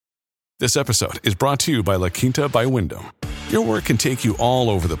This episode is brought to you by La Quinta by Wyndham. Your work can take you all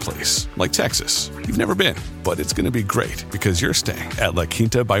over the place, like Texas. You've never been, but it's going to be great because you're staying at La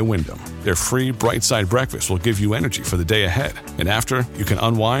Quinta by Wyndham. Their free Bright Side breakfast will give you energy for the day ahead. And after, you can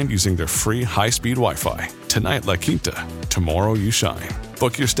unwind using their free high-speed Wi-Fi. Tonight, La Quinta. Tomorrow, you shine.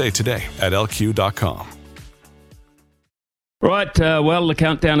 Book your stay today at lq.com. Right, well, the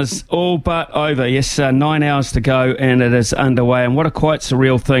countdown is all but over. Yes, 9 hours to go and it is underway. And what a quite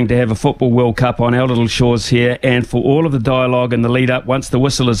surreal thing to have a Football World Cup on our little shores here. And for all of the dialogue and the lead up, once the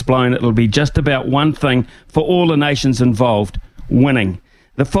whistle is blown, it'll be just about one thing for all the nations involved: winning.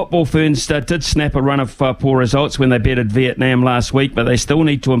 The Football Ferns did snap a run of poor results when they betted Vietnam last week, but they still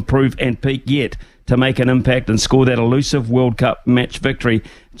need to improve and peak yet to make an impact and score that elusive World Cup match victory.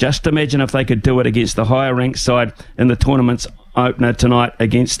 Just imagine if they could do it against the higher ranked side in the tournament's opener tonight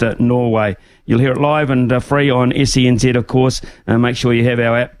against Norway. You'll hear it live and free on SENZ, of course. Make sure you have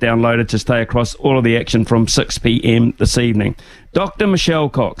our app downloaded to stay across all of the action from 6 p.m. this evening. Dr. Michele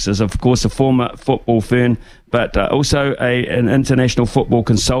Cox is, of course, a former football fern, but also an international football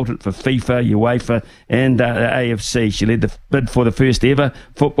consultant for FIFA, UEFA and the AFC. She led the bid for the first ever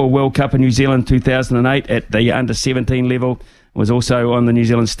Football World Cup in New Zealand 2008 at the under-17 level. Was also on the New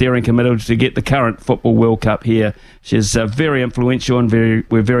Zealand steering committee to get the current Football World Cup here. She's very influential and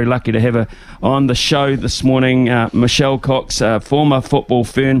we're very lucky to have her on the show this morning. Michele Cox, former football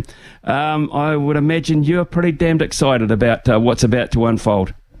fern. I would imagine you're pretty damned excited about what's about to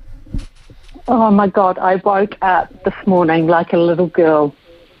unfold. Oh my God, I woke up this morning like a little girl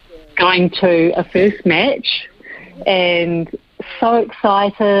going to a first match and so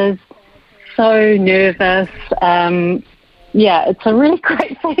excited, so nervous. Yeah, it's a really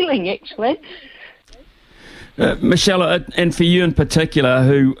great feeling, actually. Michele, and for you in particular,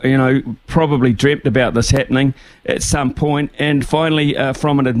 who probably dreamt about this happening at some point, and finally,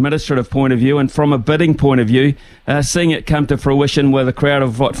 from an administrative point of view and from a bidding point of view, seeing it come to fruition with a crowd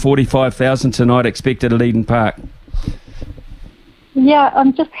of 45,000 tonight expected at Eden Park. Yeah,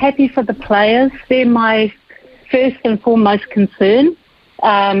 I'm just happy for the players. They're my first and foremost concern,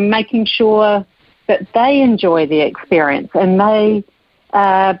 making sure that they enjoy the experience and they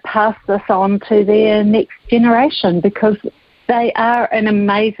pass this on to their next generation, because they are an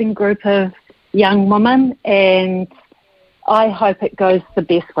amazing group of young women and I hope it goes the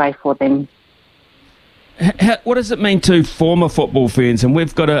best way for them. What does it mean to former football fans? And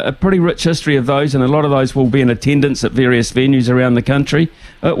we've got a pretty rich history of those, and a lot of those will be in attendance at various venues around the country.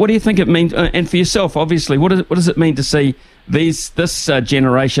 What do you think it means? And for yourself, obviously, what does it mean to see this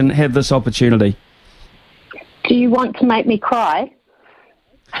generation have this opportunity? Do you want to make me cry?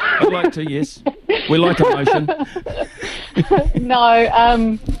 I'd like to, yes. We like emotion.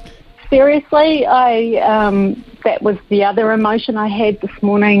 No, seriously, that was the other emotion I had this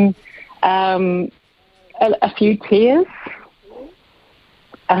morning, a few tears,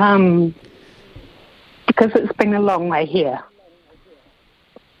 because it's been a long way here.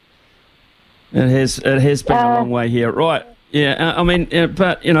 It has been a long way here, right? Yeah, I mean,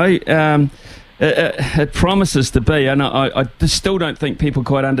 but it promises to be, and I still don't think people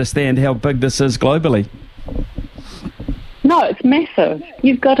quite understand how big this is globally. No, it's massive.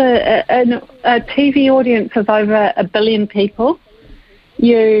 You've got a TV audience of over 1 billion people.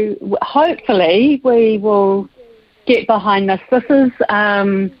 Hopefully, we will get behind this. This is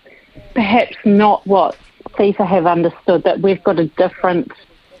perhaps not what FIFA have understood, that we've got a different...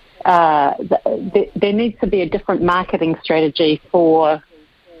 there needs to be a different marketing strategy for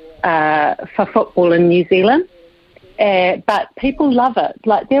football in New Zealand, but people love it.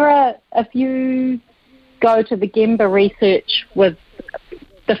 Like if you go to the Gemba research with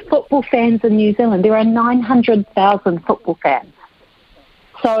the football fans in New Zealand, there are 900,000 football fans.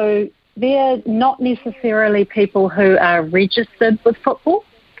 So they're not necessarily people who are registered with football.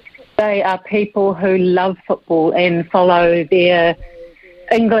 They are people who love football and follow their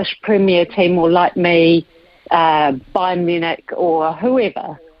English Premier team, or like me, Bayern Munich or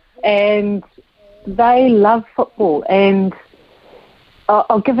whoever. And they love football. And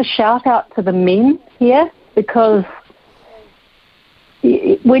I'll give a shout out to the men here, because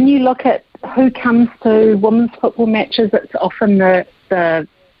when you look at who comes to women's football matches, it's often the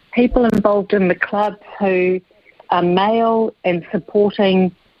people involved in the clubs who are male and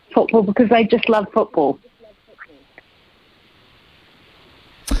supporting football because they just love football.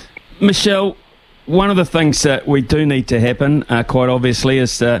 Michele, One of the things that we do need to happen, quite obviously,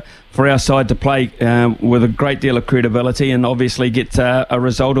 is for our side to play with a great deal of credibility and obviously get a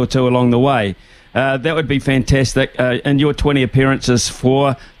result or two along the way. That would be fantastic. In your 20 appearances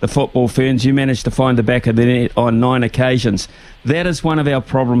for the Football Ferns, you managed to find the back of the net on 9 occasions. That is one of our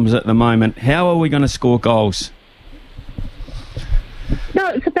problems at the moment. How are we going to score goals? No,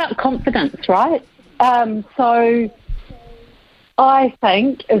 it's about confidence, right? So I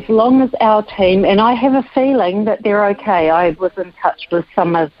think as long as our team, and I have a feeling that they're okay. I was in touch with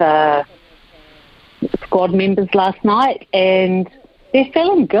some of the squad members last night and they're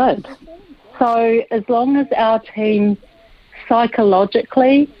feeling good. So as long as our team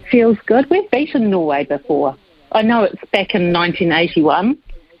psychologically feels good, we've beaten Norway before. I know it's back in 1981,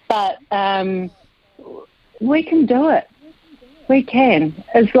 but we can do it. We can,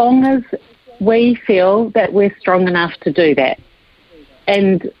 as long as we feel that we're strong enough to do that.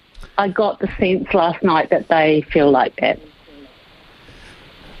 And I got the sense last night that they feel like that.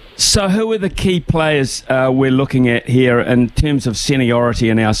 So who are the key players we're looking at here in terms of seniority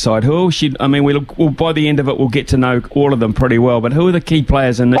in our side? Who should, I mean, by the end of it, we'll get to know all of them pretty well, but who are the key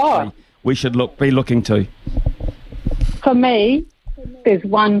players initially we should be looking to? For me, there's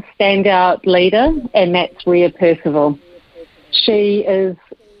one standout leader, and that's Rhea Percival. She is,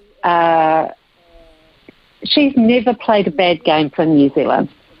 she's never played a bad game for New Zealand.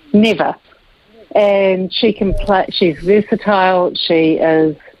 Never. And she can play, she's versatile,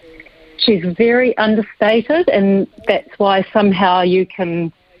 she's very understated, and that's why somehow you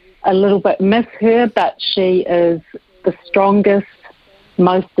can a little bit miss her, but she is the strongest,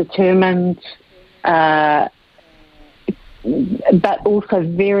 most determined, but also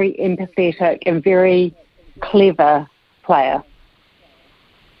very empathetic and very clever player.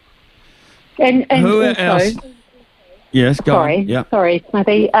 And who also, else? Yes, go on. Yeah. Sorry,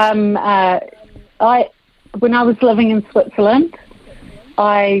 Smithy. When I was living in Switzerland,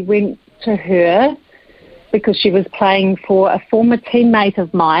 I went to her because she was playing for a former teammate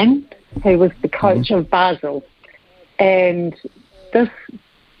of mine who was the coach of Basel. And this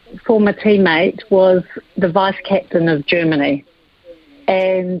former teammate was the vice captain of Germany.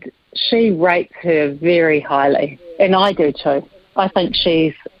 And she rates her very highly. And I do too. I think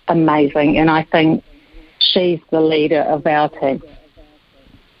she's amazing. And I think she's the leader of our team.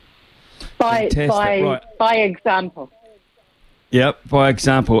 By example. Yep, by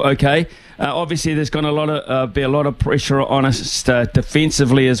example. Okay. Obviously, there's going to be a lot of pressure on us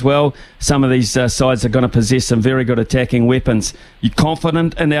defensively as well. Some of these sides are going to possess some very good attacking weapons. You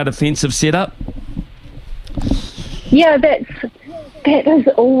confident in our defensive setup? Yeah, that is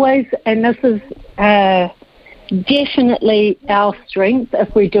always, and this is definitely our strength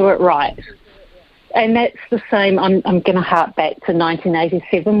if we do it right. And that's the same. I'm going to hark back to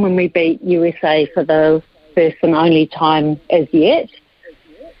 1987 when we beat USA for the first and only time as yet.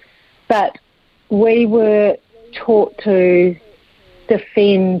 But we were taught to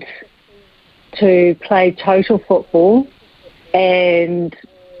defend, to play total football, and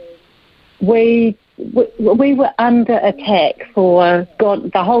we were under attack for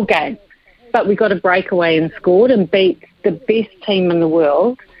the whole game. But we got a breakaway and scored and beat the best team in the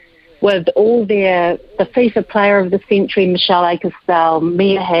world with all the FIFA Player of the Century, Michele,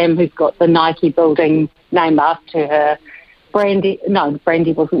 Mia Hamm, who's got the Nike building named after her, Brandy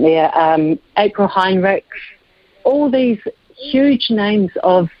wasn't there, April Heinrich, all these huge names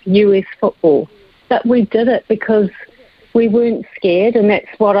of US football. But we did it because we weren't scared, and that's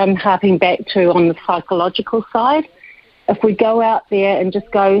what I'm harping back to on the psychological side. If we go out there and just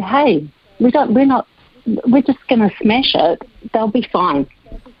go, hey, we're just going to smash it, they'll be fine.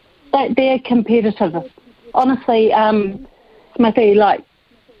 They're competitive. Honestly, Smithy,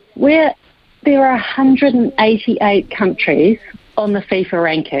 there are 188 countries on the FIFA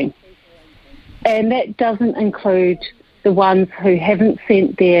ranking, and that doesn't include the ones who haven't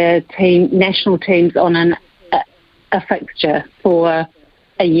sent their national teams on a fixture for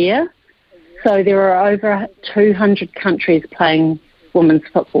a year. So there are over 200 countries playing women's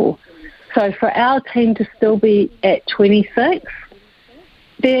football. So for our team to still be at 26,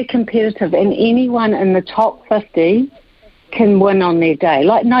 they're competitive, and anyone in the top 50 can win on their day.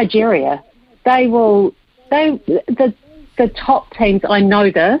 Like Nigeria, the top teams, I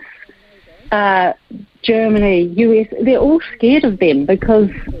know this, Germany, US, they're all scared of them because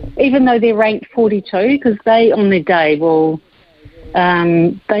even though they're ranked 42, because they on their day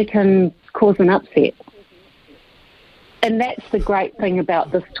they can cause an upset. And that's the great thing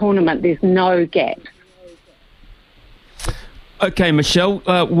about this tournament. There's no gap. Okay, Michelle,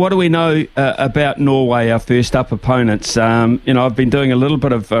 what do we know about Norway, our first up opponents? I've been doing a little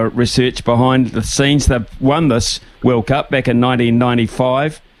bit of research behind the scenes. They've won this World Cup back in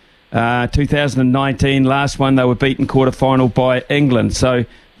 1995. 2019, last one, they were beaten quarter-final by England. So,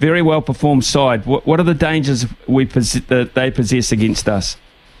 very well-performed side. What are the dangers that they possess against us?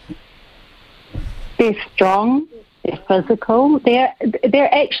 They're strong. They're physical. I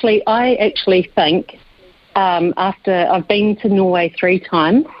actually think, after I've been to Norway 3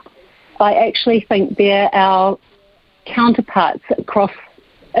 times, I actually think they're our counterparts across.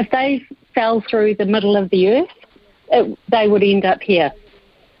 If they fell through the middle of the earth, they would end up here.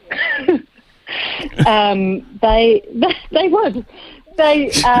 They would.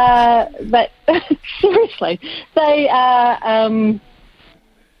 But seriously, they are.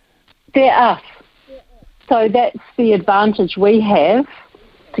 They're us. So that's the advantage we have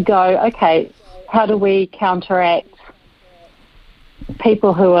to go, okay, how do we counteract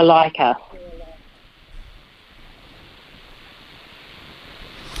people who are like us?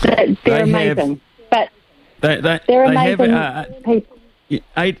 They're amazing. They're amazing people.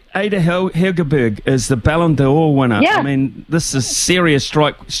 Ada Hegerberg is the Ballon d'Or winner. Yeah. I mean, this is serious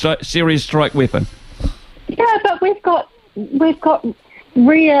strike weapon. Yeah, but we've got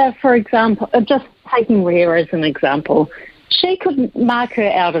Rhea, for example, just taking Rhea as an example, she could mark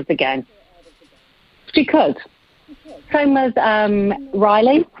her out of the game. She could. Same with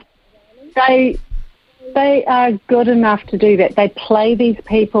Riley. They are good enough to do that. They play these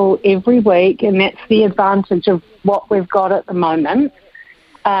people every week, and that's the advantage of what we've got at the moment.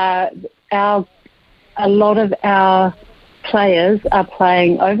 A lot of our players are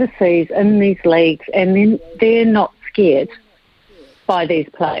playing overseas in these leagues, and then they're not scared by these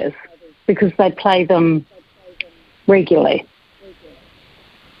players because they play them regularly.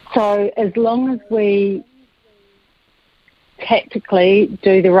 So as long as we tactically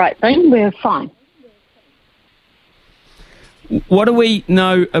do the right thing, we're fine. What do we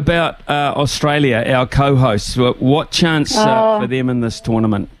know about Australia, our co-hosts? What chance for them in this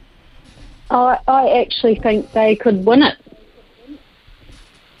tournament? I actually think they could win it.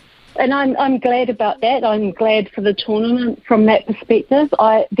 And I'm glad about that. I'm glad for the tournament from that perspective.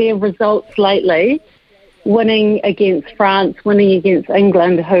 Their results lately, winning against France, winning against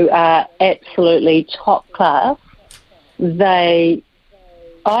England, who are absolutely top class, I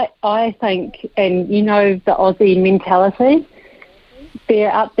think, and you know the Aussie mentality,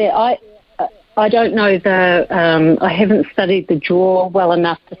 they're up there. I don't know I haven't studied the draw well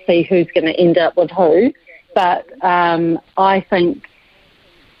enough to see who's going to end up with who, but I think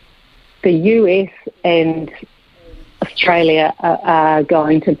the US and Australia are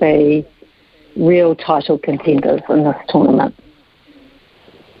going to be real title contenders in this tournament.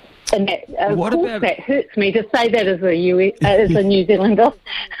 And that hurts me to say that as a New Zealander.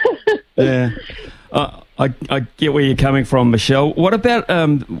 Yeah. I get where you're coming from, Michelle. What about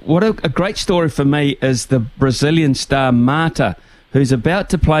what a great story for me is the Brazilian star Marta, who's about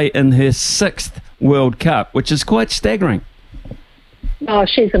to play in her 6th World Cup, which is quite staggering. Oh,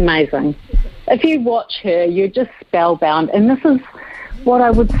 she's amazing. If you watch her, you're just spellbound. And this is what I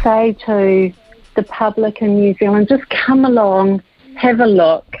would say to the public in New Zealand. Just come along, have a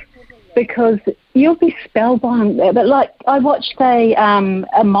look, because you'll be spellbound. But like, I watched a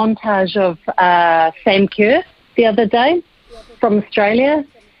montage of Sam Kerr the other day from Australia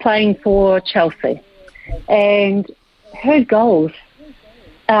playing for Chelsea. And her goals,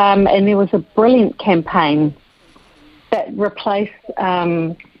 and there was a brilliant campaign that replaced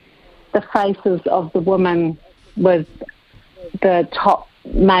the faces of the women with the top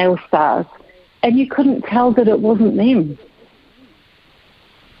male stars. And you couldn't tell that it wasn't them.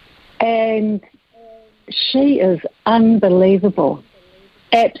 And she is unbelievable,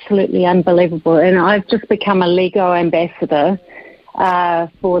 absolutely unbelievable. And I've just become a Lego ambassador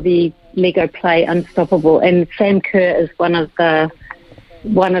for the Lego Play Unstoppable. And Sam Kerr is one of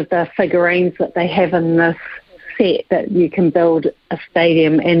the figurines that they have in this set that you can build a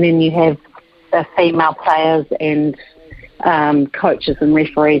stadium, and then you have the female players and coaches and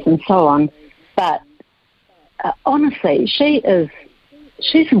referees and so on. But honestly, she's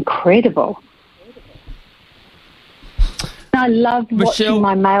incredible. I love Michelle, watching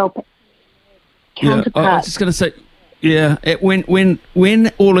my male counterparts. I was just going to say,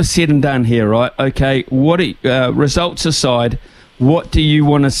 when all is said and done here, right? Okay, results aside, what do you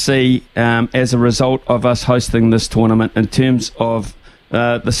want to see as a result of us hosting this tournament in terms of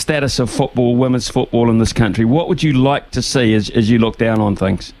the status of football, women's football in this country? What would you like to see as you look down on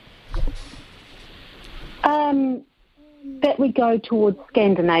things? That we go towards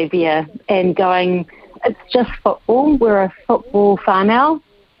Scandinavia and going it's just football. We're a football whānau,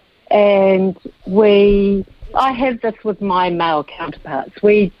 and I have this with my male counterparts.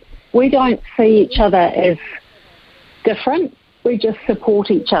 We don't see each other as different. We just support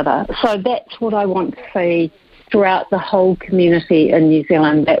each other. So that's what I want to see throughout the whole community in New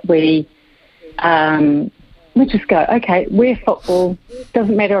Zealand, that we just go, okay, we're football.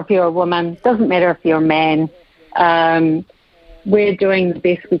 Doesn't matter if you're a woman. Doesn't matter if you're a man. We're doing the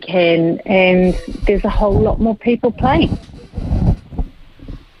best we can, and there's a whole lot more people playing.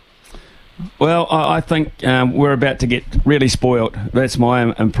 Well, I think we're about to get really spoilt. That's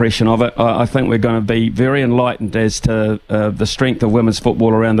my impression of it. I think we're going to be very enlightened as to the strength of women's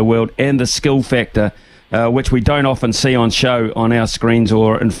football around the world and the skill factor, which we don't often see on show on our screens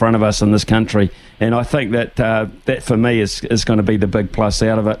or in front of us in this country. And I think that that for me is going to be the big plus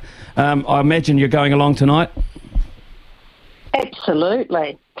out of it. I imagine you're going along tonight?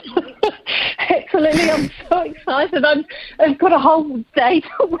 Absolutely. Absolutely. I'm so excited. I've got a whole day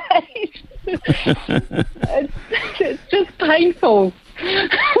to wait. It's just painful.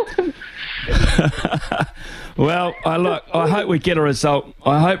 Well, I hope we get a result.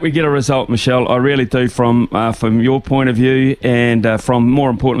 I hope we get a result, Michele. I really do, from your point of view, and from, more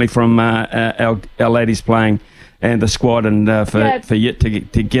importantly, from our ladies playing and the squad, and for you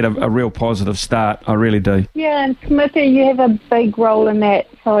to get a real positive start. I really do. Yeah, and Smithy, you have a big role in that.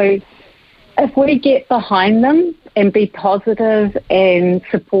 So if we get behind them and be positive and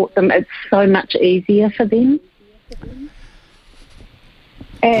support them, it's so much easier for them.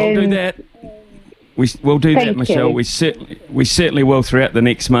 And we'll do that. We'll do that, Michele. We certainly will throughout the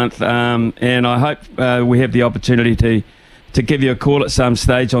next month, and I hope we have the opportunity to give you a call at some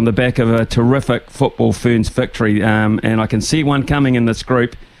stage on the back of a terrific Football Ferns victory, and I can see one coming in this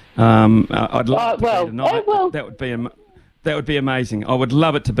group. I'd love to be tonight. That would be amazing. I would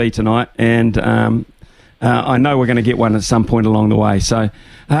love it to be tonight, and I know we're going to get one at some point along the way. So,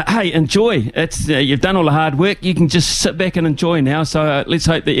 hey, enjoy. It's you've done all the hard work. You can just sit back and enjoy now. So let's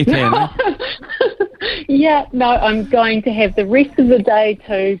hope that you can. Yeah, no, I'm going to have the rest of the day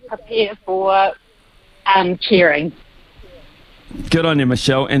to prepare for cheering. Good on you,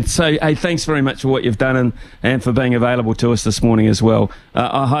 Michele. And so, hey, thanks very much for what you've done and for being available to us this morning as well.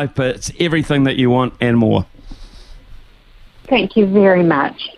 I hope it's everything that you want and more. Thank you very much.